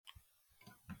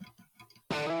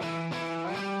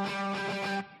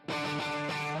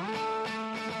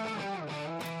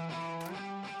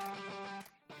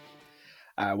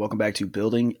welcome back to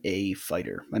Building a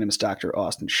Fighter. My name is Dr.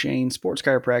 Austin Shane, sports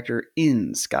chiropractor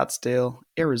in Scottsdale,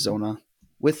 Arizona.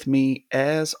 With me,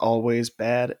 as always,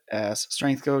 badass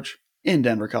strength coach in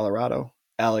Denver, Colorado,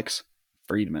 Alex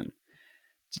Friedman.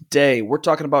 Today, we're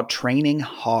talking about training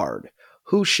hard.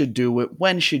 Who should do it?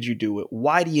 When should you do it?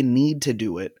 Why do you need to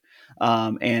do it?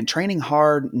 And training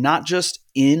hard, not just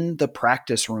in the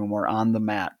practice room or on the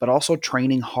mat, but also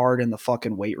training hard in the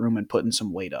fucking weight room and putting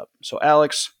some weight up. So,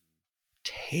 Alex,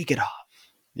 take it off.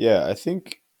 Yeah, I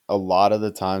think a lot of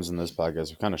the times in this podcast,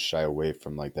 we kind of shy away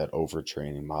from like that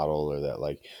overtraining model or that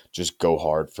like just go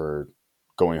hard for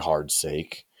going hard's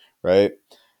sake, right?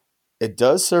 It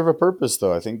does serve a purpose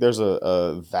though. I think there's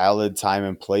a valid time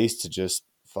and place to just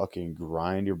fucking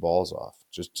grind your balls off,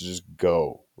 just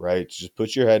go, right? Just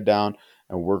put your head down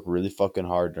and work really fucking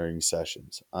hard during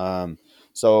sessions.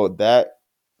 So that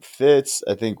fits,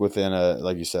 I think, within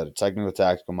like you said, a technical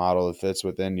tactical model. It fits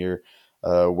within your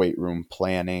weight room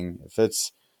planning. It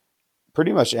fits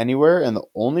pretty much anywhere. And the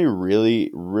only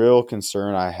really real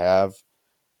concern I have,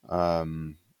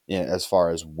 as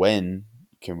far as when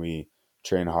can we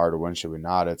train hard or when should we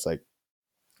not, it's like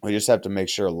we just have to make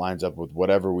sure it lines up with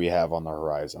whatever we have on the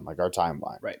horizon, like our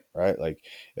timeline. Right. Like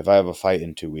if I have a fight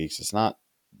in 2 weeks, it's not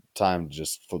time to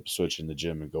just flip switch in the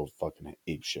gym and go fucking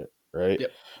ape shit. Right.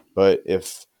 Yep. But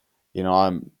if,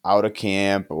 I'm out of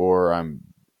camp or I'm,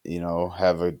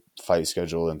 have a fight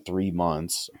schedule in 3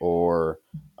 months or,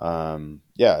 I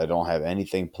don't have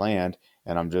anything planned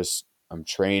and I'm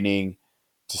training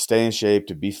to stay in shape,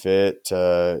 to be fit,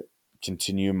 to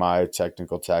continue my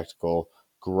technical tactical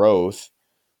growth.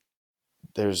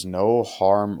 There's no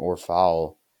harm or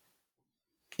foul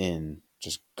in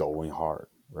just going hard,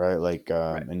 right? Like,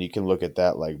 Right. and you can look at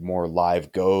that like more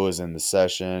live goes in the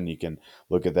session. You can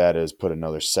look at that as put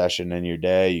another session in your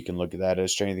day. You can look at that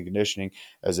as strength and conditioning,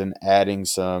 as in adding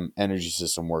some energy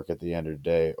system work at the end of the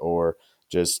day, or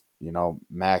just,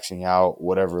 maxing out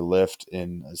whatever lift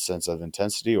in a sense of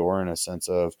intensity or in a sense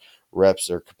of reps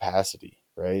or capacity,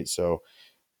 right? So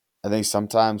I think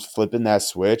sometimes flipping that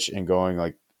switch and going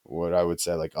like what I would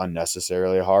say like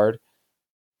unnecessarily hard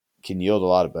can yield a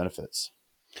lot of benefits.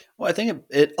 Well, I think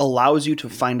it allows you to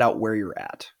find out where you're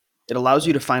at. It allows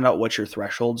you to find out what your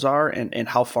thresholds are and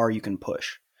how far you can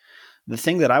push. The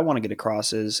thing that I want to get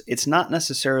across is it's not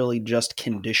necessarily just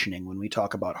conditioning when we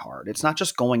talk about hard. It's not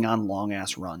just going on long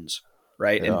ass runs,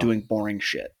 right? And Yeah. doing boring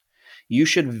shit. You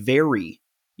should vary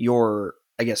your,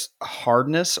 I guess,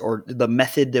 hardness or the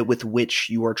method with which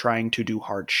you are trying to do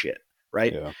hard shit,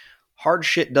 right? Yeah. Hard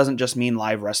shit doesn't just mean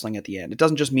live wrestling at the end. It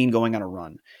doesn't just mean going on a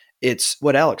run. It's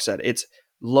what Alex said. It's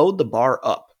load the bar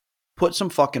up, put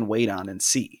some fucking weight on and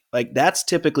see. Like that's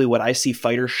typically what I see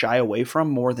fighters shy away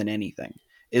from more than anything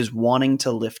is wanting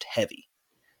to lift heavy.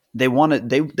 They want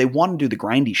to they want to do the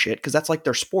grindy shit because that's like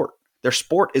their sport. Their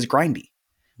sport is grindy,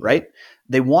 right?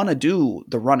 They want to do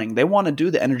the running. They want to do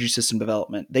the energy system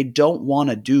development. They don't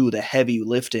want to do the heavy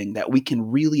lifting that we can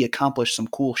really accomplish some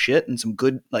cool shit and some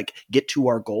good, like get to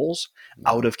our goals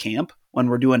out of camp when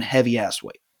we're doing heavy ass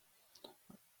weight.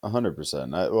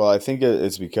 100%. Well, I think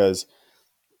it's because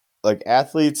like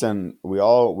athletes and we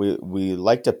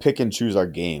like to pick and choose our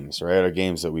games, right? Our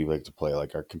games that we like to play,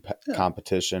 like our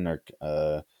competition or,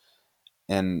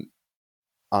 and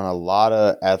on a lot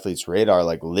of athletes' radar,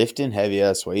 like lifting heavy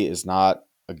ass weight is not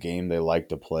a game they like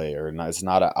to play, or not, it's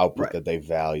not an output that they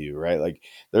value, right? Like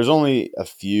there's only a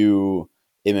few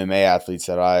MMA athletes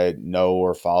that I know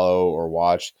or follow or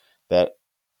watch that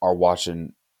are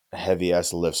watching heavy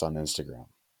ass lifts on Instagram.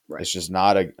 Right. It's just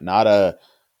not a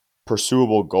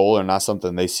pursuable goal or not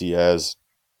something they see as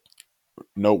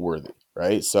noteworthy,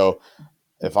 right? So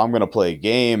if I'm going to play a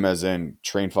game as in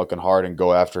train fucking hard and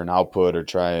go after an output or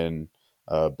try and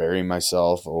bury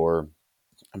myself or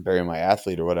bury my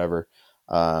athlete or whatever,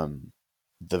 the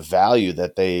value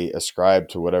that they ascribe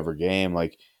to whatever game,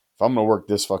 like if I'm going to work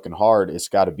this fucking hard, it's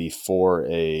got to be for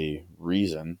a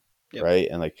reason, right?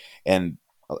 And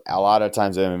a lot of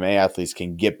times MMA athletes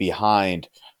can get behind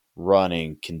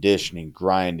running, conditioning,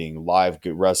 grinding, live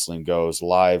wrestling goes,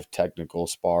 live technical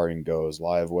sparring goes,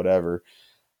 live whatever.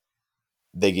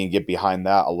 They can get behind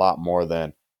that a lot more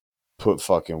than put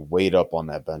fucking weight up on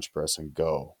that bench press and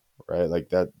go, right?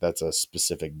 Like that's a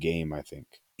specific game, I think.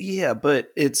 Yeah, but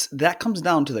that comes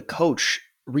down to the coach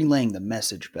relaying the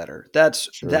message better. That's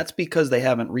because they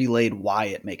haven't relayed why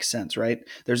it makes sense, right?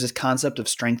 There's this concept of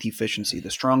strength efficiency. The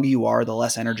stronger you are, the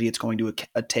less energy it's going to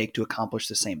take to accomplish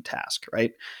the same task,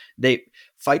 right?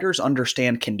 Fighters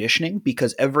understand conditioning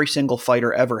because every single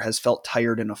fighter ever has felt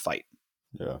tired in a fight.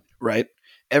 Yeah. Right?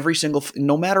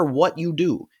 No matter what you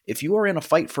do, if you are in a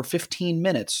fight for 15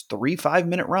 minutes, 3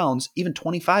 5-minute rounds, even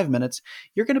 25 minutes,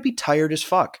 you're going to be tired as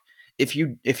fuck. If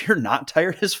you're not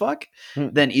tired as fuck,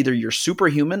 then either you're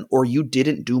superhuman or you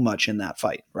didn't do much in that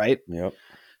fight, right? Yep.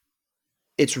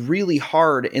 It's really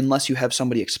hard unless you have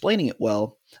somebody explaining it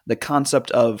well. The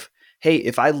concept of, hey,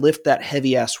 if I lift that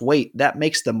heavy ass weight, that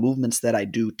makes the movements that I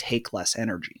do take less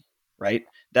energy, right?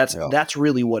 That's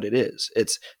really what it is.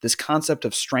 It's this concept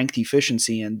of strength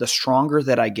efficiency, and the stronger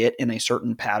that I get in a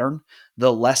certain pattern,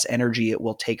 the less energy it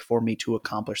will take for me to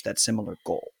accomplish that similar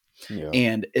goal. Yeah.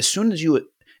 And as soon as you,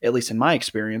 at least in my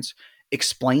experience,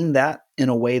 explain that in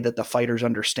a way that the fighters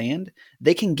understand,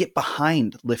 they can get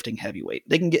behind lifting heavyweight.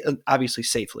 They can get, obviously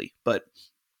safely, but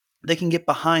they can get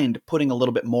behind putting a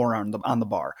little bit more on the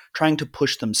bar, trying to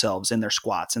push themselves in their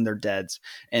squats and their deads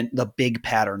and the big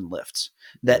pattern lifts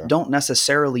that don't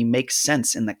necessarily make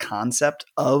sense in the concept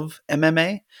of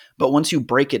MMA. But once you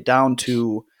break it down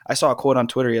to, I saw a quote on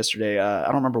Twitter yesterday. I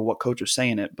don't remember what coach was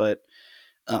saying it, but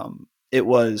it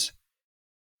was,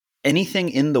 anything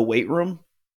in the weight room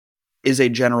is a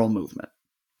general movement.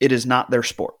 It is not their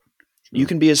sport. Sure. You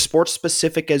can be as sports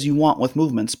specific as you want with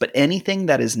movements, but anything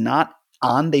that is not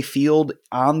on the field,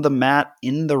 on the mat,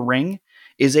 in the ring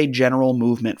is a general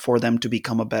movement for them to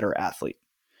become a better athlete.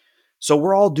 So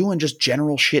we're all doing just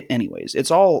general shit anyways.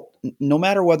 It's all, no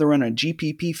matter whether we're in a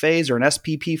GPP phase or an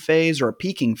SPP phase or a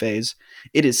peaking phase,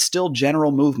 it is still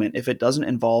general movement if it doesn't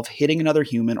involve hitting another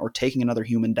human or taking another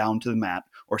human down to the mat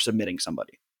or submitting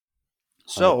somebody.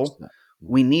 So 100%.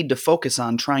 We need to focus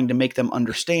on trying to make them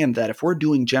understand that if we're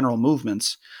doing general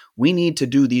movements, we need to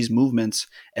do these movements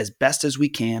as best as we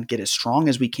can, get as strong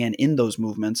as we can in those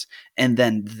movements, and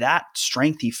then that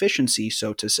strength efficiency,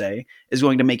 so to say, is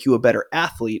going to make you a better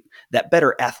athlete. That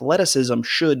better athleticism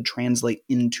should translate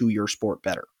into your sport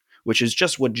better, which is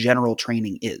just what general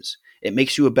training is. It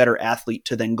makes you a better athlete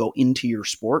to then go into your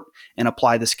sport and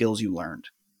apply the skills you learned.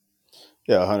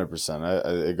 Yeah, 100%.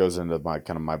 It goes into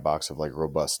my box of like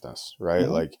robustness, right?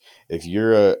 Mm-hmm. Like if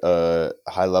you're a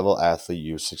high level athlete,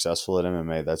 you're successful at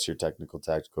MMA, that's your technical,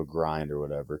 tactical grind or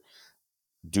whatever.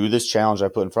 Do this challenge I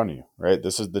put in front of you, right?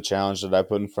 This is the challenge that I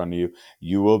put in front of you.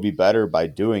 You will be better by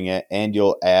doing it, and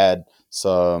you'll add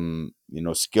some,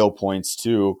 skill points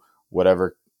to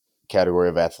whatever category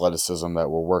of athleticism that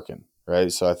we're working,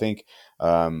 right? So I think,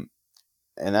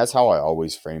 and that's how I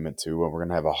always frame it too. When we're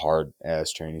gonna have a hard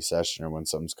ass training session or when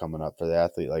something's coming up for the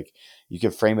athlete, like you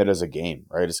can frame it as a game,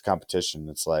 right? It's competition.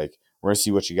 It's like, we're gonna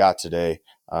see what you got today.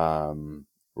 We're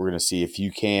gonna see if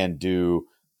you can do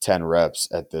 10 reps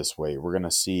at this weight. We're gonna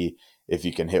see if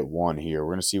you can hit one here.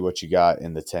 We're gonna see what you got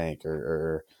in the tank,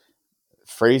 or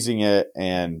phrasing it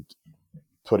and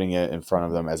putting it in front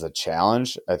of them as a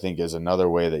challenge, I think, is another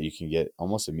way that you can get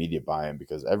almost immediate buy-in,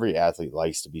 because every athlete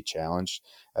likes to be challenged.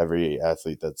 Every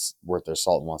athlete that's worth their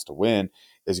salt and wants to win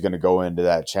is going to go into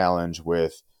that challenge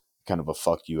with kind of a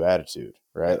fuck you attitude,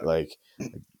 right? Yeah. Like,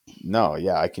 no,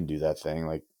 yeah, I can do that thing.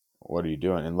 Like, what are you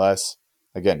doing? Unless,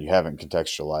 again, you haven't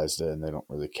contextualized it and they don't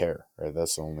really care, right?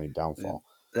 That's the only downfall.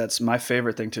 That's my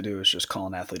favorite thing to do, is just call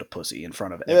an athlete a pussy in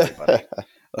front of everybody.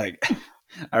 Like,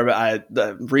 I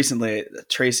recently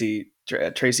Tracy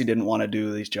didn't want to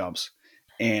do these jumps,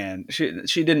 and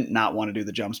she didn't not want to do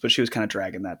the jumps, but she was kind of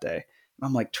dragging that day. And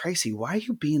I'm like, Tracy, why are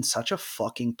you being such a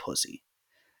fucking pussy?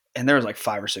 And there was like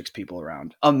 5 or 6 people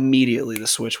around. Immediately the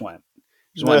switch went.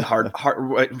 Just went hard,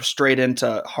 straight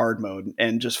into hard mode,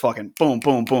 and just fucking boom,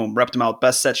 boom, boom, repped them out.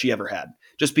 Best set she ever had,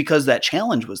 just because that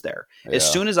challenge was there. Yeah.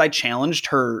 As soon as I challenged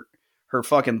her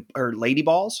lady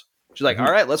balls, she's like,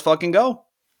 all right, let's fucking go.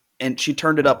 And she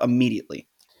turned it up immediately.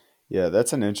 Yeah,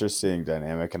 that's an interesting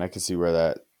dynamic, and I can see where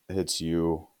that hits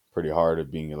you pretty hard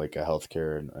of being like a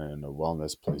healthcare and a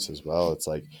wellness place as well. It's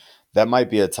like that might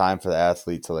be a time for the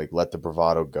athlete to like let the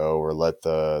bravado go, or let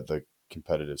the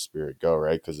competitive spirit go,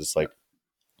 right? Because it's like,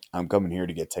 I'm coming here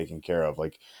to get taken care of.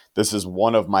 Like, this is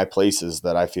one of my places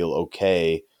that I feel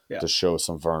okay to show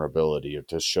some vulnerability or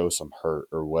to show some hurt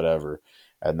or whatever.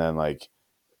 And then like,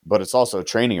 but it's also a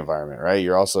training environment, right?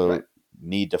 You're also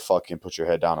need to fucking put your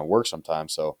head down and work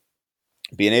sometimes. So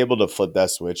being able to flip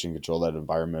that switch and control that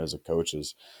environment as a coach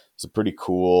is a pretty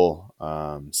cool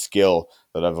skill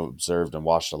that I've observed and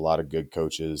watched a lot of good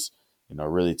coaches,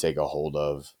 really take a hold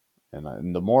of.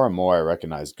 And the more and more I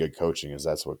recognize good coaching is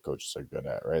that's what coaches are good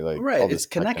at, right? Like, all this it's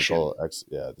connection.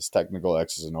 This technical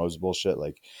X's and O's bullshit.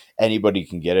 Like, anybody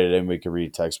can get it. Anybody can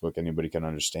read a textbook. Anybody can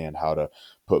understand how to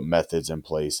put methods in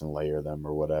place and layer them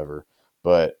or whatever.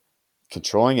 But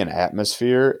controlling an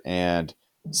atmosphere and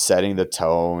setting the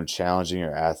tone, challenging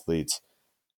your athletes,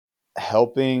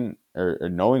 helping or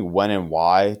knowing when and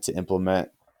why to implement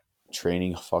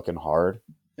training fucking hard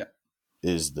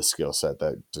is the skill set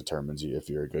that determines you if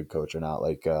you're a good coach or not.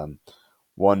 Like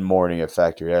one morning at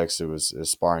Factory X, it was a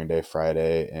sparring day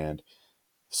Friday, and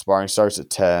sparring starts at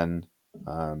 10.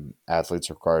 Athletes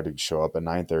are required to show up at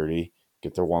 9:30,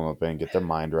 get their warm up in, get their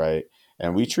mind right.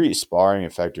 And we treat sparring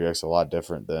at Factory X a lot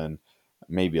different than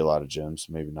maybe a lot of gyms,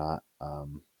 maybe not.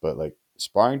 But like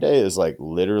sparring day is like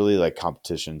literally like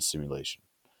competition simulation.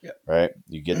 Yep. Right?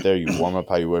 You get there, you warm up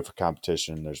how you would for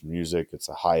competition. There's music. It's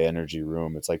a high energy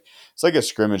room. It's like a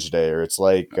scrimmage day, or it's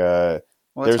like Well,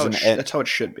 that's how it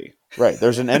should be. Right.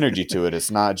 There's an energy to it.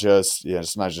 It's not just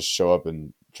show up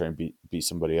and try and beat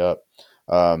somebody up.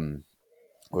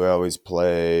 We always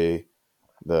play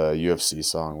the UFC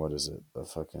song. What is it? The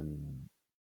fucking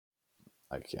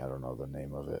I don't know the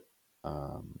name of it.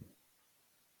 I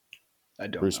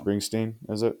don't Bruce know. Springsteen,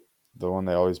 is it? The one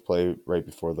they always play right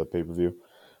before the pay-per-view.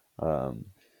 You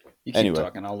keep anyway.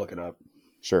 talking, I'll look it up.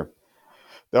 Sure.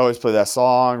 They always play that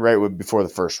song right before the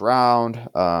first round.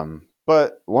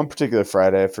 But one particular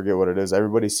Friday, I forget what it is,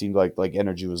 everybody seemed like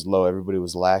energy was low. Everybody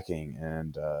was lacking,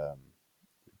 and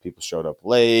people showed up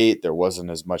late. There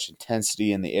wasn't as much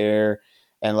intensity in the air,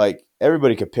 and like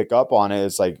everybody could pick up on it.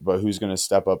 It's like, but who's going to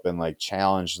step up and like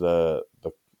challenge the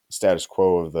status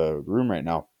quo of the room right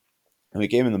now? And we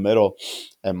came in the middle,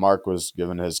 and Mark was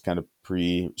giving his kind of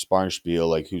pre-sparring spiel,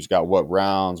 like who's got what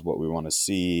rounds, what we want to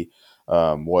see,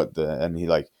 and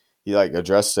he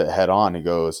addressed it head on. He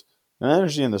goes, the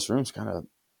energy in this room's kind of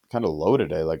low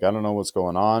today. Like, I don't know what's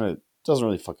going on. It doesn't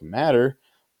really fucking matter,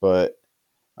 but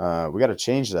we got to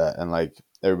change that. And like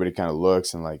everybody kind of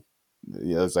looks and like,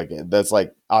 yeah, it's like that's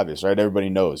like obvious, right? Everybody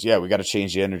knows. Yeah, we got to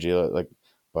change the energy. Like,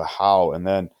 but how? And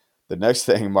then the next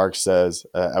thing Mark says,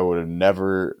 I would have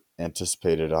never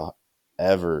anticipated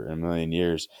ever in a million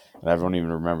years, and I don't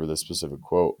even remember the specific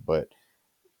quote, but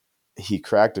he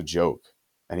cracked a joke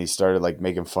and he started like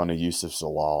making fun of Yusuf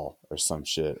Zalal or some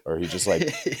shit, or he just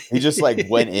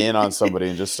went in on somebody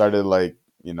and just started like,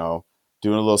 you know,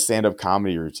 doing a little stand-up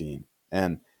comedy routine,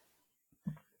 and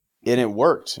it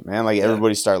worked, man. Like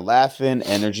everybody started laughing,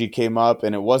 energy came up,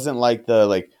 and it wasn't like the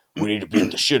like we need to beat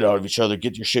the shit out of each other,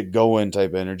 get your shit going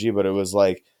type energy, but it was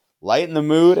like lighten the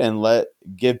mood and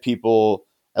give people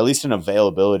at least an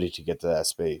availability to get to that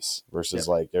space versus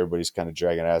like everybody's kind of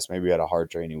dragging ass. Maybe we had a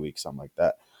hard training week, something like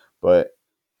that. But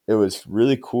it was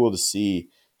really cool to see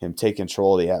him take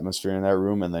control of the atmosphere in that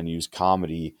room and then use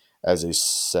comedy as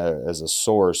a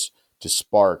source to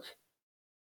spark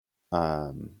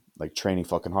like training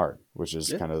fucking hard, which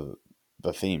is kind of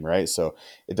the theme, right? So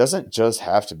it doesn't just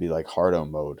have to be like hardo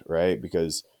mode, right?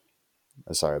 Because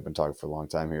sorry, I've been talking for a long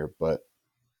time here, but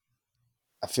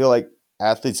I feel like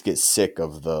athletes get sick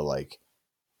of the like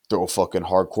throw fucking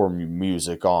hardcore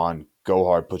music on, go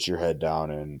hard, put your head down,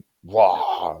 and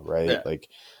wah, right? Yeah. Like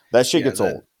that shit gets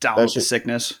old. Down with the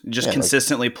Sickness, just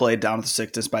consistently played Down with the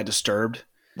Sickness by Disturbed.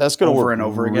 That's going to work and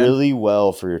over really again.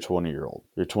 Well for your 20-year-old,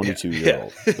 your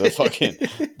 22-year-old. The fucking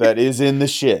that is in the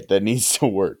shit that needs to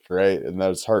work, right? And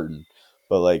that's hurting.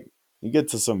 But like you get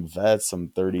to some vets,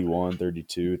 some 31,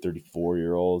 32,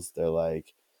 34-year-olds, they're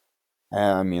like,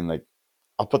 I mean, like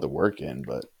I'll put the work in,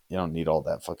 but you don't need all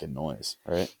that fucking noise,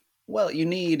 right? Well, you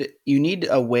need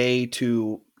a way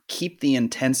to keep the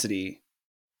intensity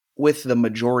with the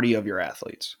majority of your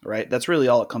athletes, right? That's really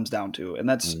all it comes down to. And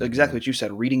that's exactly what you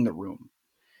said, reading the room.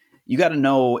 You got to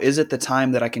know, is it the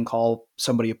time that I can call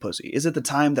somebody a pussy? Is it the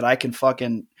time that I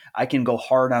can go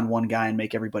hard on one guy and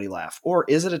make everybody laugh? Or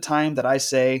is it a time that I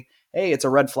say, hey, it's a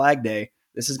red flag day.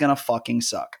 This is going to fucking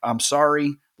suck. I'm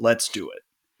sorry. Let's do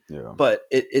it. Yeah. But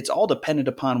it's all dependent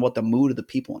upon what the mood of the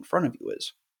people in front of you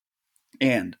is.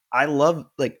 And I love,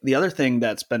 like, the other thing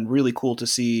that's been really cool to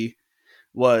see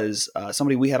was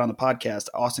somebody we had on the podcast,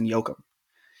 Austin Yoakum.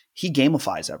 He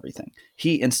gamifies everything.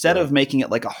 He, instead of making it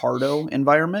like a hardo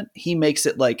environment, he makes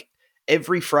it like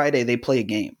every Friday they play a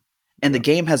game. And the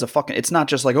game has it's not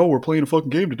just like, oh, we're playing a fucking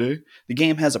game today. The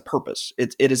game has a purpose.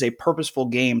 It is a purposeful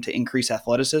game to increase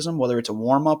athleticism, whether it's a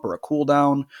warm-up or a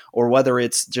cool-down, or whether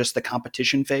it's just the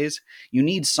competition phase. You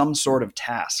need some sort of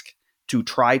task to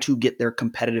try to get their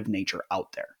competitive nature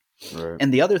out there. Right.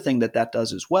 And the other thing that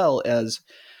does as well is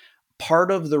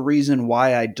part of the reason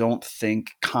why I don't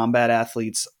think combat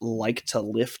athletes like to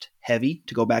lift heavy,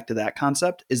 to go back to that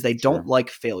concept, is they don't like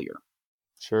failure.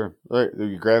 Sure.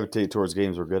 You gravitate towards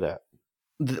games we're good at.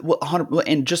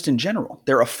 And just in general,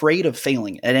 they're afraid of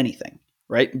failing at anything,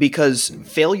 right? Because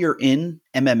failure in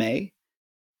MMA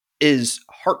is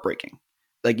heartbreaking.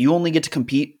 Like, you only get to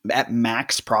compete at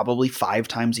max probably 5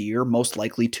 times a year, most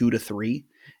likely 2 to 3.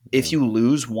 If you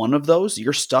lose one of those,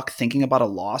 you're stuck thinking about a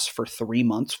loss for 3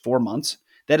 months, 4 months.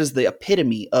 That is the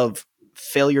epitome of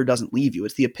failure doesn't leave you.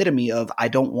 It's the epitome of I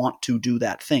don't want to do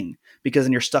that thing, because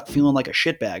then you're stuck feeling like a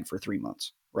shitbag for 3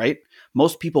 months, right?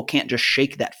 Most people can't just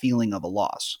shake that feeling of a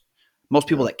loss. Most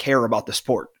people Yeah. that care about the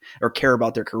sport or care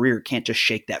about their career can't just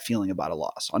shake that feeling about a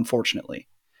loss, unfortunately.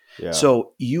 Yeah.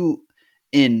 So you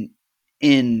in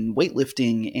in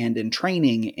weightlifting and in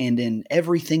training and in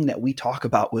everything that we talk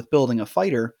about with building a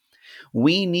fighter,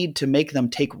 we need to make them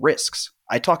take risks.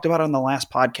 I talked about it on the last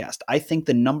podcast. I think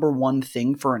the number one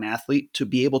thing for an athlete to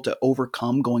be able to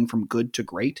overcome going from good to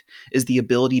great is the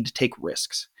ability to take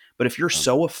risks. But if you're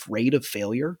so afraid of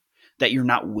failure that you're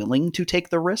not willing to take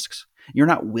the risks, you're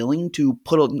not willing to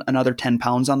put another 10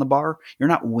 pounds on the bar, you're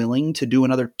not willing to do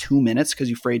another 2 minutes because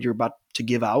you're afraid you're about to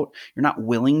give out, you're not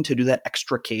willing to do that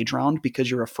extra cage round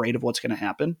because you're afraid of what's going to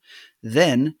happen,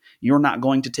 then you're not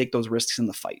going to take those risks in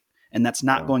the fight. And that's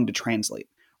not going to translate.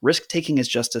 Risk taking is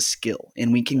just a skill,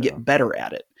 and we can get better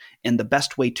at it. And the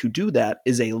best way to do that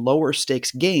is a lower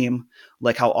stakes game,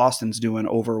 like how Austin's doing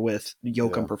over with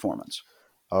Yoakum Performance.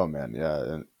 Oh man, yeah.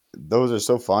 And those are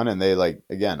so fun, and they like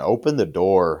again open the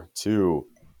door to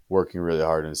working really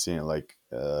hard and seeing it. Like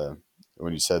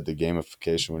when you said the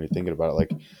gamification, when you're thinking about it,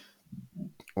 like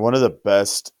one of the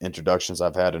best introductions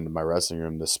I've had into my wrestling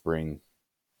room this spring.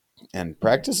 And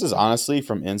practices, honestly,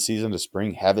 from in season to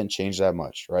spring haven't changed that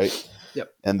much, right? Yep.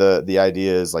 And the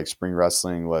idea is like spring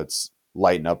wrestling, let's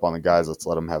lighten up on the guys. Let's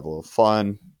let them have a little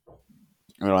fun.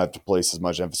 We don't have to place as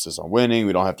much emphasis on winning.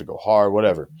 We don't have to go hard,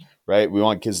 whatever, right? We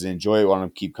want kids to enjoy it. We want them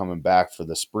to keep coming back for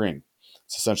the spring.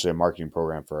 It's essentially a marketing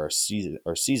program for our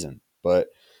season. But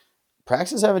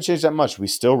practices haven't changed that much. We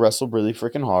still wrestle really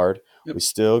freaking hard. Yep. We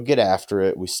still get after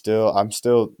it. I'm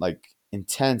still like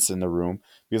intense in the room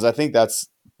because I think that's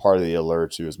part of the allure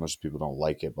too, as much as people don't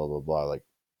like it, blah, blah, blah. Like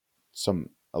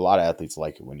a lot of athletes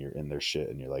like it when you're in their shit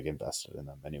and you're like invested in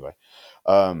them anyway.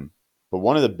 But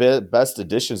one of the best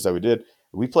additions that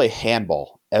we play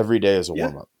handball every day as a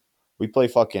warm up. We play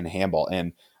fucking handball,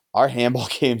 and our handball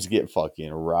games get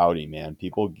fucking rowdy, man.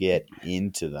 People get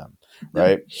into them,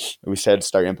 right? We had to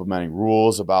start implementing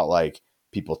rules about like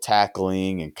people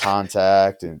tackling and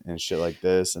contact and shit like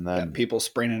this. And then people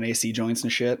spraining AC joints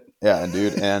and shit. Yeah,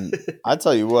 dude. And I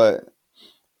tell you what,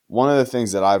 one of the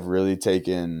things that I've really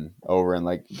taken over, and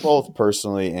like both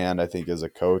personally and I think as a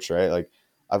coach, right? Like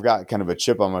I've got kind of a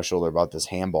chip on my shoulder about this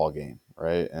handball game,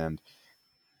 right? And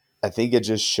I think it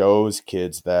just shows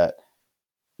kids that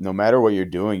no matter what you're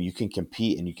doing, you can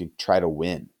compete and you can try to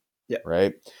win. Yeah.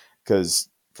 Right. Because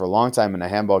for a long time in a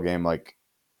handball game, like,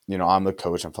 you know, I'm the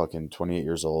coach. I'm fucking 28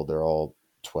 years old. They're all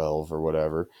 12 or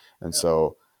whatever. And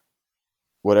so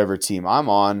whatever team I'm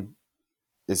on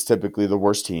is typically the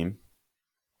worst team.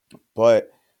 But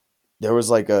there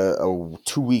was like a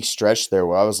 2-week stretch there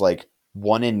where I was like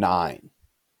 1-9.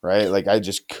 Right. Like I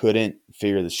just couldn't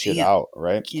figure this shit out.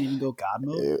 Right. Can't even go God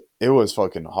mode. It was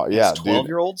fucking hard. That's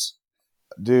 12-year-olds.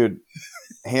 Dude,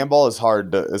 handball is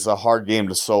hard. It's a hard game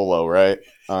to solo, right?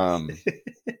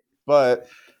 But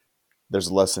there's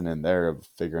a lesson in there of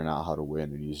figuring out how to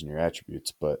win and using your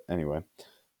attributes. But anyway,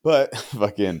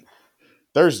 fucking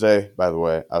Thursday, by the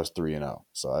way, I was 3-0,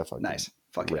 so I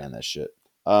fucking ran that shit.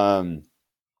 What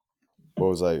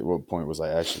point was I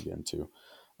actually getting to?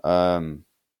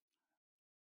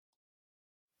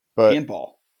 But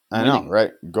handball. I know,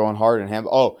 right? Going hard in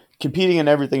handball. Oh, competing in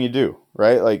everything you do,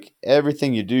 right? Like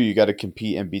everything you do, you got to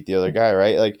compete and beat the other guy,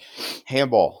 right? Like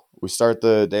handball, we start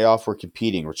the day off, we're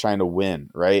competing, we're trying to win,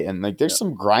 right? And like there's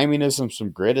some griminess and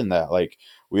some grit in that. Like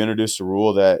we introduced a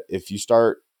rule that if you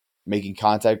start making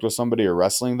contact with somebody or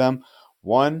wrestling them,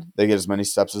 one, they get as many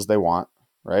steps as they want,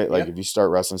 right? Like if you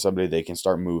start wrestling somebody, they can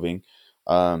start moving.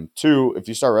 Two, if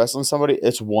you start wrestling somebody,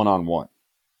 it's one-on-one.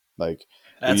 Like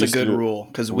that's a good rule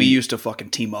because we used to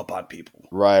fucking team up on people.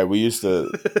 Right. We used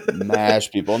to mash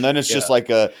people. And then it's just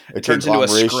like it turns into a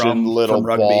scrum little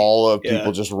ball of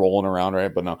people just rolling around,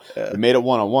 right? But no, we made it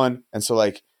one-on-one. And so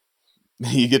like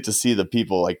you get to see the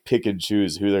people like pick and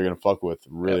choose who they're going to fuck with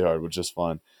really hard, which is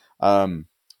fun.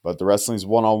 But the wrestling's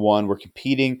one-on-one. We're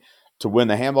competing to win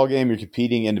the handball game. You're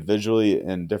competing individually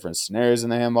in different scenarios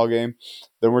in the handball game.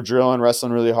 Then we're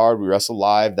wrestling really hard. We wrestle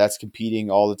live. That's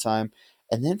competing all the time.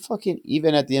 And then fucking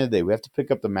even at the end of the day, we have to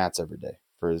pick up the mats every day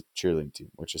for a cheerleading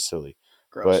team, which is silly.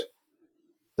 Gross. But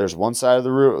there's one side of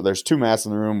the room. There's 2 mats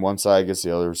in the room. One side gets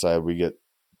the other side. We get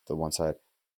the one side.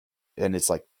 And it's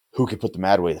like, who can put the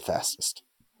mat away the fastest?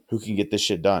 Who can get this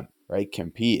shit done, right?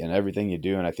 Compete in everything you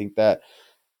do. And I think that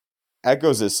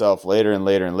echoes itself later and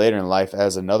later and later in life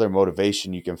as another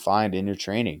motivation you can find in your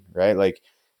training, right? Like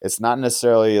it's not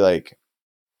necessarily like,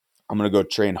 I'm going to go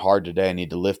train hard today. I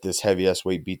need to lift this heavy ass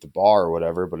weight, beat the bar or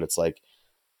whatever. But it's like,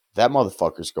 that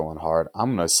motherfucker's going hard. I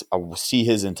will see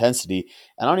his intensity,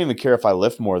 and I don't even care if I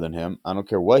lift more than him. I don't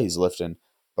care what he's lifting,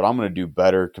 but I'm going to do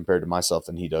better compared to myself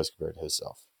than he does compared to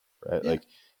himself, right? Yeah. Like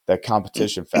that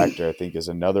competition factor, I think, is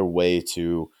another way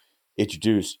to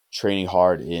introduce training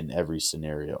hard in every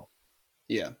scenario.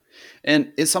 Yeah.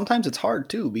 And sometimes it's hard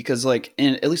too, because like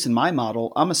at least in my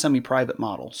model, I'm a semi-private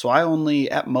model. So I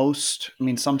only at most, I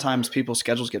mean, sometimes people's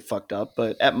schedules get fucked up,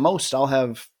 but at most I'll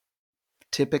have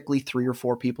typically 3 or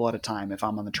 4 people at a time if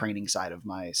I'm on the training side of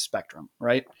my spectrum.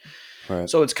 Right. Right.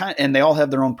 So it's and they all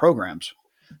have their own programs.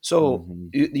 So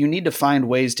Mm-hmm. you need to find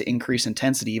ways to increase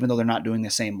intensity, even though they're not doing the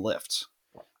same lifts.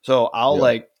 So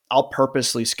Yeah. I'll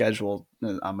purposely schedule.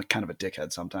 I'm kind of a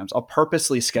dickhead sometimes. I'll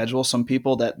purposely schedule some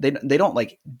people that they don't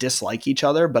like dislike each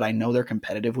other, but I know they're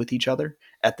competitive with each other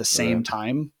at the same Right.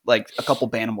 time. Like a couple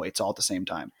bantamweights all at the same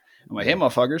time. I'm like, hey, Yeah.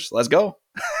 motherfuckers, let's go.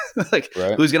 Like,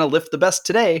 Right. who's gonna lift the best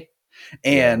today?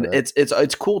 Yeah. And Right.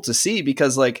 it's cool to see,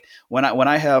 because like when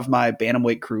I have my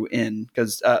bantamweight crew in,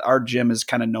 because our gym is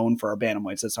kind of known for our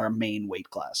bantamweights. It's our main weight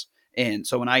class. And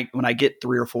so when I get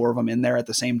 3 or 4 of them in there at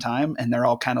the same time, and they're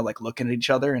all kind of like looking at each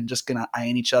other and just gonna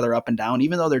eyeing each other up and down,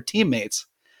 even though they're teammates,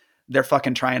 they're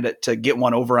fucking trying to get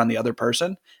one over on the other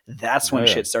person. That's when Oh,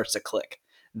 yeah. shit starts to click.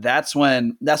 That's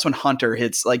when Hunter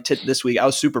hits like this week. I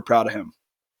was super proud of him.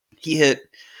 He hit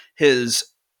his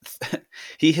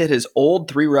he hit his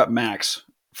old 3 rep max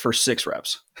for 6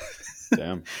 reps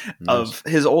Damn. Nice. of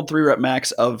his old 3 rep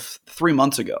max of 3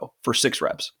 months ago for 6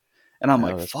 reps. And I'm Yeah,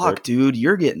 like, that's fuck, quick. dude,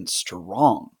 you're getting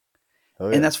strong. Oh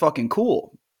And yeah. that's fucking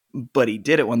cool. But he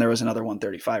did it when there was another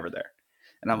 135er there.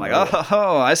 And I'm like, Oh yeah.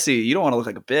 oh, I see. You don't want to look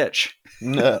like a bitch.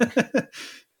 No.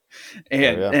 Oh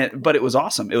yeah. But it was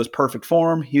awesome. It was perfect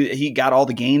form. He got all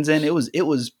the gains in. It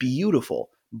was beautiful.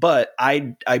 But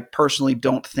I personally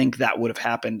don't think that would have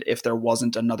happened if there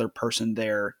wasn't another person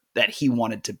there that he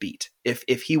wanted to beat. If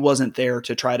he wasn't there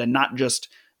to try to not just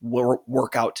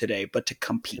work out today, but to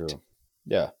compete. True.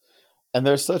 Yeah. And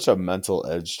there's such a mental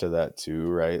edge to that too,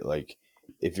 right? Like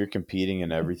if you're competing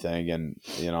in everything and,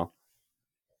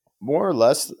 more or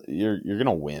less you're going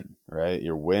to win, right?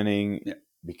 You're winning Yeah.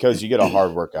 because you get a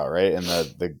hard workout, right? And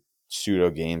the pseudo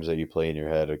games that you play in your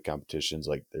head of competitions,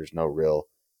 like there's no real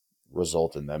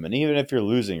result in them. And even if you're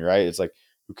losing, right? It's like,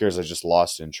 who cares? I just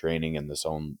lost in training in this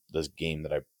game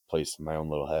that I placed in my own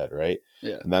little head, right?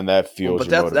 Yeah. And then that Well, fuels but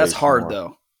your that's motivation hard more.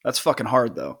 though. That's fucking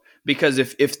hard though. Because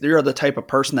if you're the type of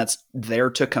person that's there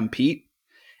to compete,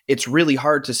 it's really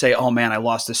hard to say, oh man, I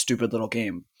lost this stupid little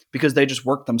game, because they just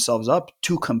worked themselves up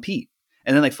to compete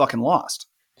and then they fucking lost.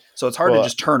 So it's hard to Well,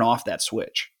 just turn off that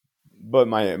switch. but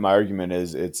my argument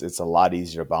is it's a lot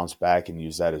easier to bounce back and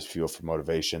use that as fuel for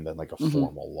motivation than like a Mm-hmm.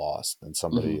 formal loss than Mm-hmm.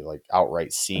 somebody like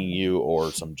outright seeing you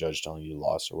or some judge telling you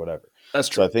lost or whatever. That's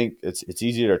So true. I think it's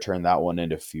easier to turn that one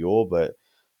into fuel, but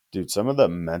dude, some of the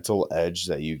mental edge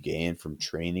that you gain from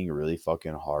training really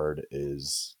fucking hard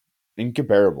is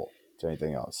incomparable to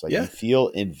anything else. Like Yeah. you feel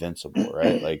invincible,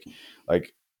 right?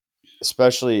 Like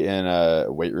especially in a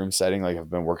weight room setting, like I've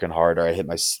been working hard or I hit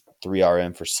my 3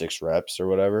 RM for 6 reps or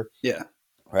whatever, Yeah.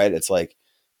 right? It's like,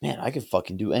 man, I could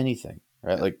fucking do anything,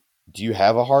 right? Yeah. Like, do you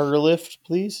have a harder lift,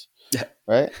 please? Yeah.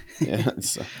 Right? Yeah.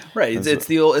 So, Right. It's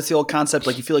the old concept.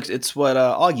 Like you feel like it's what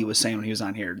Augie was saying when he was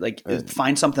on here. Like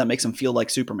find something that makes him feel like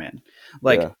Superman.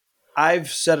 Like yeah. I've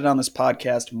said it on this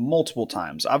podcast multiple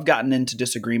times. I've gotten into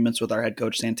disagreements with our head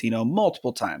coach Santino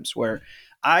multiple times where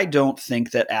I don't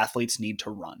think that athletes need to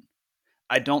run.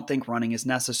 I don't think running is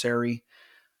necessary.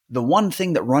 The one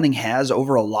thing that running has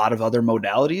over a lot of other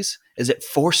modalities is it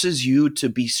forces you to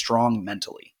be strong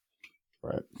mentally.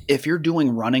 Right. If you're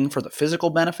doing running for the physical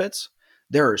benefits,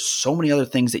 there are so many other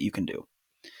things that you can do.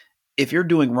 If you're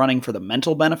doing running for the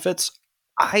mental benefits,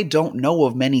 I don't know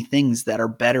of many things that are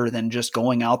better than just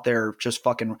going out there, just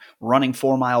fucking running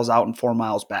 4 miles out and 4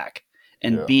 miles back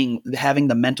and having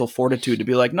the mental fortitude to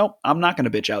be like, nope, I'm not going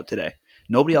to bitch out today.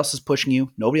 Nobody else is pushing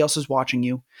you. Nobody else is watching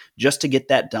you just to get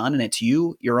that done. And it's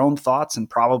you, your own thoughts, and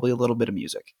probably a little bit of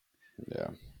music. Yeah.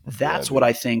 That's what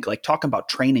I think, like talking about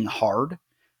training hard,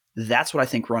 that's what I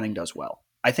think running does well.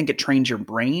 I think it trains your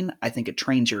brain. I think it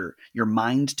trains your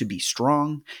mind to be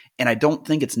strong. And I don't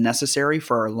think it's necessary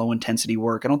for our low intensity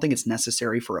work. I don't think it's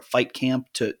necessary for a fight camp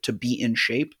to be in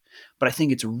shape. But I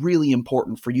think it's really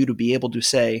important for you to be able to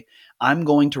say, I'm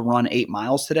going to run 8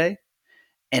 miles today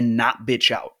and not bitch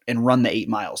out and run the 8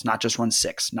 miles, not just run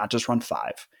 6, not just run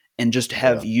 5, and just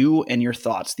have you and your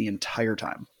thoughts the entire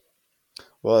time.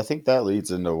 Well, I think that leads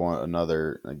into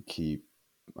another key,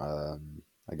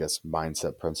 I guess,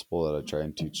 mindset principle that I try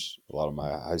and teach a lot of my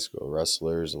high school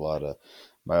wrestlers, a lot of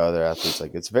my other athletes.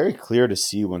 Like, it's very clear to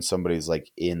see when somebody's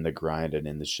like in the grind and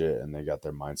in the shit and they got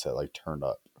their mindset like turned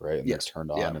up, right? And they're Yes.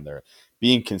 turned Yeah. on and they're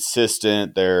being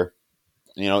consistent. They're,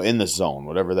 in the zone,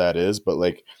 whatever that is, but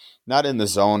like not in the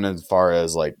zone as far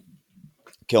as like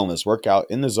killing this workout,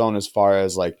 in the zone as far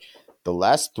as like the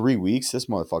last 3 weeks, this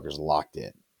motherfucker's locked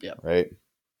in. Yeah. Right.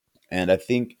 And I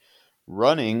think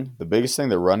running, the biggest thing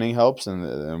that running helps,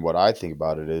 and what I think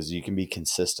about it is you can be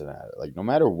consistent at it. Like, no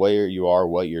matter where you are,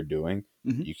 what you're doing,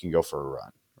 you can go for a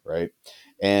run, right?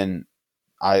 And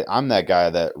I'm that guy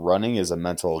that running is a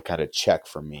mental kind of check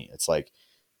for me. It's like,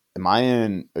 am I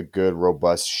in a good,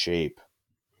 robust shape?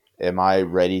 Am I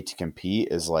ready to compete?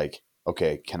 Is like,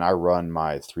 okay, can I run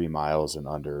my 3 miles in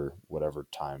under whatever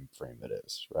time frame it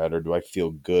is, right? Or do I feel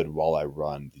good while I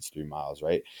run these 3 miles,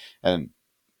 right? And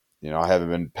I haven't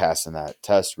been passing that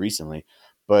test recently,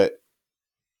 but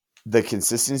the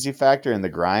consistency factor and the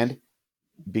grind,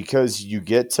 because you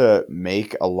get to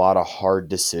make a lot of hard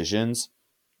decisions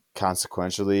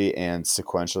consequentially and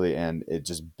sequentially, and it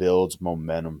just builds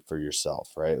momentum for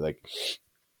yourself, right? Like,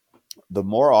 the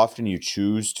more often you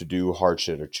choose to do hard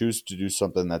shit or choose to do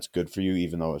something that's good for you,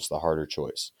 even though it's the harder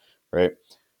choice, right?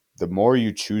 The more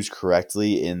you choose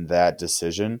correctly in that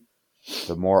decision,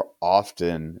 the more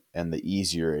often and the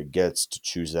easier it gets to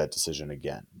choose that decision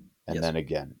again and Yes. then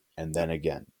again and then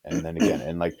again and then again.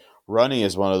 And like, running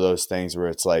is one of those things where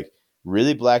it's like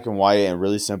really black and white and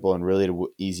really simple and really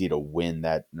easy to win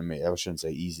that. I mean, I shouldn't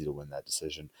say easy to win that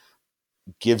decision.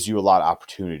 Gives you a lot of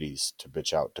opportunities to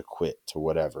bitch out, to quit, to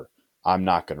whatever. I'm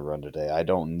not going to run today. I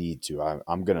don't need to.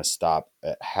 I'm going to stop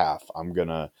at half. I'm going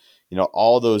to,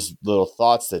 all those little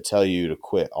thoughts that tell you to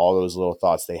quit, all those little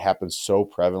thoughts, they happen so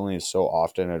prevalently and so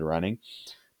often in running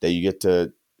that you get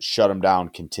to shut them down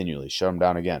continually, shut them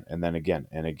down again, and then again,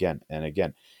 and again, and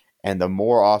again. And the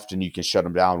more often you can shut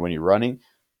them down when you're running,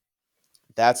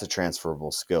 that's a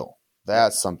transferable skill.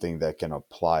 That's something that can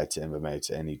apply to MMA,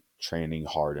 to any training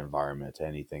hard environment, to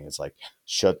anything. It's like,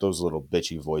 shut those little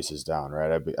bitchy voices down,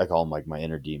 right? I call them like my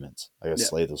inner demons. I gotta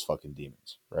slay those fucking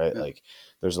demons, right? Yeah. Like,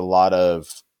 there's a lot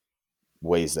of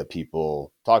ways that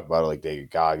people talk about it, like David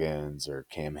Goggins or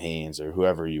Cam Hanes or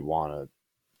whoever you want to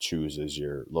choose as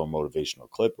your little motivational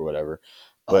clip or whatever.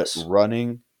 But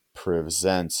running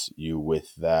presents you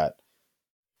with that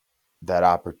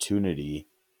opportunity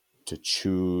to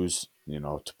choose,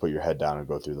 to put your head down and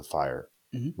go through the fire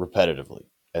repetitively,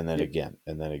 and then again,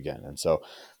 and then again. And so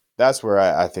that's where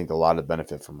I think a lot of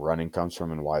benefit from running comes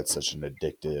from, and why it's such an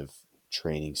addictive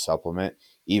training supplement,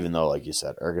 even though, like you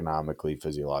said, ergonomically,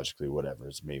 physiologically, whatever,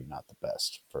 is maybe not the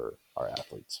best for our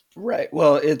athletes. Right.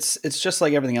 Well, it's just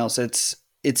like everything else.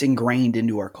 It's ingrained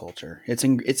into our culture. It's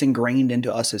ingrained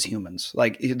into us as humans.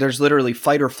 Like, there's literally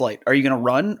fight or flight. Are you going to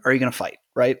run? Or are you going to fight?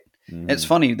 Right. Mm-hmm. It's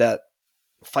funny that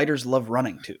fighters love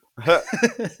running too,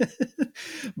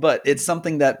 but it's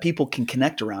something that people can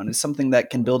connect around. It's something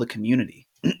that can build a community.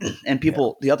 And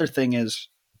people, the other thing is,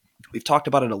 we've talked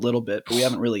about it a little bit, but we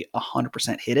haven't really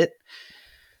 100% hit it.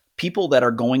 People that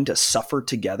are going to suffer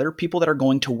together, people that are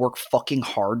going to work fucking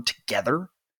hard together,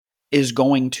 is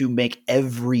going to make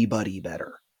everybody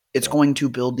better. It's going to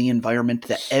build the environment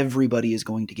that everybody is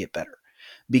going to get better,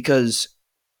 because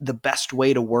the best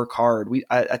way to work hard,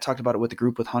 I talked about it with the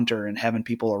group with Hunter and having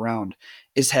people around,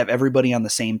 is have everybody on the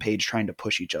same page trying to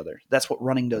push each other. That's what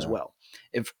running does well.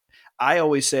 If I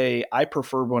always say, I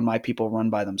prefer when my people run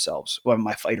by themselves, when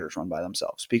my fighters run by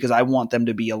themselves, because I want them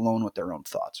to be alone with their own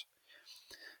thoughts.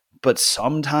 But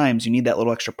sometimes you need that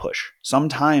little extra push.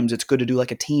 Sometimes it's good to do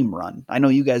like a team run. I know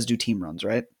you guys do team runs,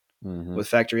 right? Mm-hmm. With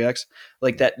Factory X.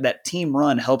 Like that team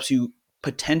run helps you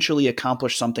potentially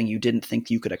accomplish something you didn't think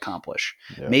you could accomplish.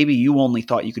 Yeah. Maybe you only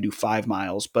thought you could do 5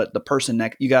 miles, but the person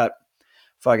next, you got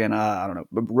fucking, I don't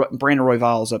know, Brandon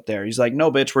Royval's up there. He's like,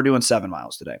 no, bitch, we're doing 7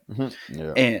 miles today. Mm-hmm.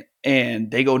 Yeah.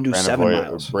 And they go and do Brandon 7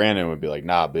 miles. Brandon would be like,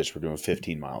 nah, bitch, we're doing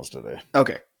 15 miles today.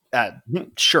 Okay.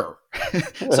 Sure.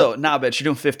 So, nah, bitch, you're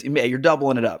doing 50. Yeah, you're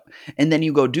doubling it up. And then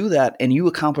you go do that and you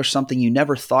accomplish something you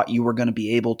never thought you were going to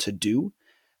be able to do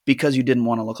because you didn't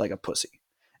want to look like a pussy.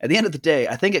 At the end of the day,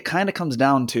 I think it kind of comes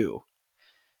down to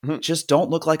just don't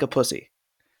look like a pussy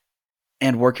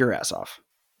and work your ass off.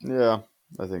 Yeah,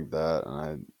 I think that.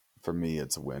 And for me,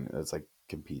 it's a win. It's like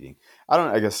competing.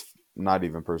 I guess not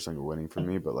even personally winning for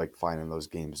me, but like finding those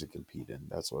games to compete in.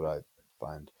 That's what I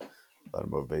find a lot of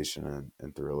motivation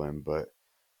and thrill in. But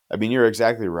I mean, you're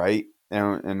exactly right.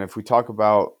 And if we talk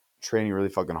about training really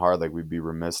fucking hard, like, we'd be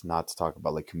remiss not to talk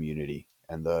about like community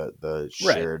and the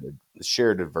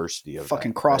shared adversity of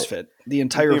fucking that, CrossFit. Right? The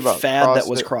entire fad CrossFit, that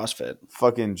was CrossFit.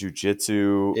 Fucking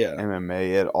jiu-jitsu,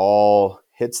 MMA, it all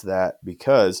hits that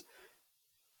because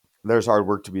there's hard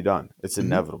work to be done. It's Mhm.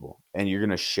 inevitable. And you're going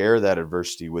to share that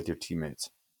adversity with your teammates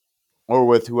or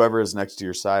with whoever is next to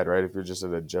your side, right? If you're just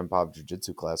at a Gen Pop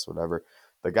Jiu-Jitsu class, whatever,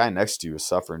 the guy next to you is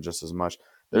suffering just as much.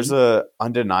 There's Mhm. a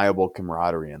undeniable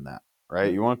camaraderie in that,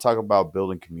 right? You want to talk about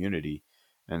building community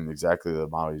and exactly the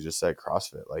model you just said,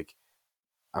 CrossFit. Like,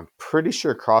 I'm pretty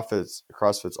sure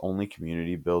CrossFit's only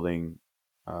community building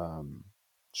um,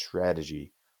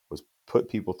 strategy was put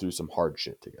people through some hard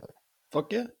shit together,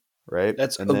 Fuck yeah. right?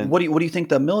 That's And then, what do you think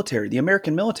the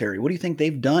American military, what do you think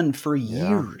they've done for yeah,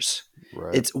 years?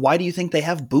 right. It's why do you think they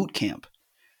have boot camp?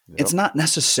 It's Yep. not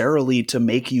necessarily to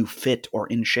make you fit or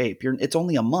in shape. It's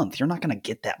only a month. You're not going to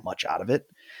get that much out of it.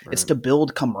 It's Right. to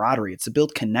build camaraderie. It's to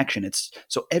build connection. It's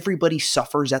so everybody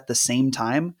suffers at the same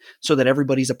time so that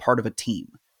everybody's a part of a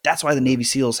team. That's why the Yep. Navy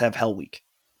SEALs have Hell Week.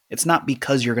 It's not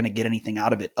because you're going to get anything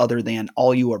out of it other than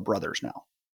all you are brothers now.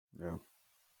 Yeah.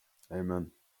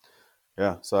 Amen.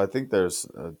 Yeah. So I think there's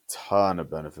a ton of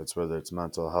benefits, whether it's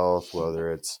mental health,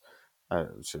 whether it's, I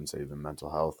shouldn't say even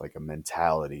mental health, like a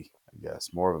mentality, I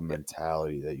guess, more of a Yeah.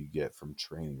 mentality that you get from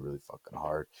training really fucking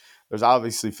hard. There's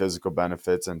obviously physical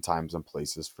benefits and times and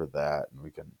places for that. And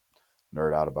we can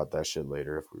nerd out about that shit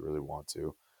later if we really want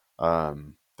to.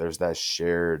 There's that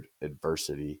shared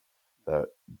adversity that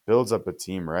builds up a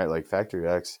team, right? Like Factory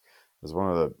X is one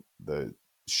of the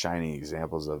shining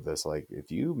examples of this. Like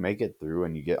if you make it through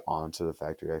and you get onto the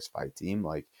Factory X fight team,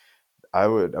 like I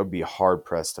would be hard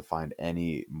pressed to find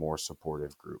any more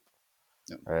supportive group,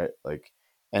 Yeah. right? Like,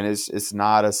 and it's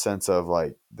not a sense of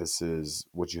like this is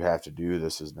what you have to do.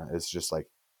 This is not. It's just like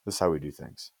this is how we do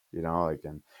things, you know. Like,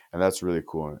 and that's really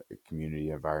cool in a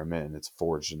community environment, and it's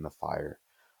forged in the fire.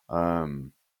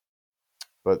 Um,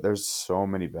 but there's so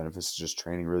many benefits to just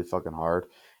training really fucking hard.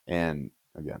 And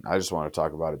again, I just want to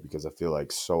talk about it because I feel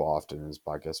like so often in this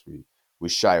podcast we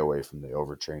shy away from the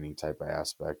overtraining type of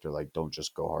aspect or like don't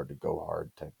just go hard to go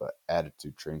hard type of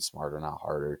attitude, train smarter, not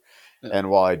harder. Yeah. And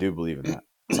while I do believe in that,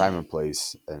 time and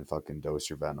place and fucking dose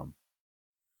your venom.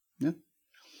 Yeah.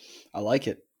 I like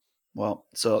it. Well,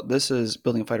 so this is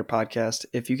Building a Fighter podcast.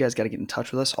 If you guys got to get in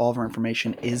touch with us, all of our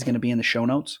information is going to be in the show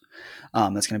notes.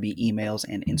 That's going to be emails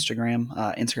and Instagram.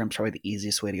 Instagram's probably the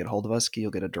easiest way to get a hold of us.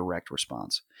 You'll get a direct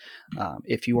response.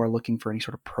 If you are looking for any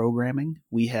sort of programming,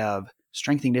 we have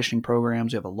strength and conditioning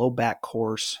programs. We have a low back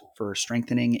course for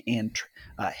strengthening and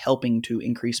helping to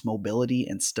increase mobility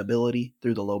and stability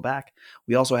through the low back.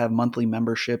 We also have monthly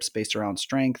memberships based around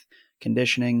strength,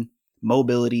 conditioning,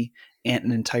 mobility, and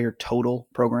an entire total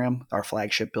program, our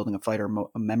flagship Building a Fighter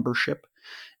membership.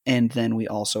 And then we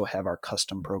also have our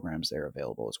custom programs there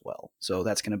available as well. So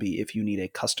that's going to be if you need a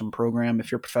custom program.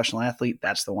 If you're a professional athlete,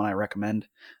 that's the one I recommend.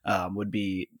 Would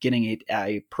be getting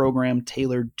a program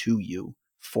tailored to you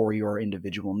for your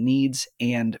individual needs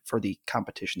and for the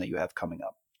competition that you have coming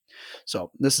up. So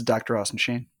this is Dr. Austin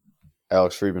Shane.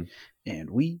 Alex Friedman.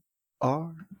 And we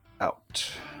are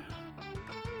out.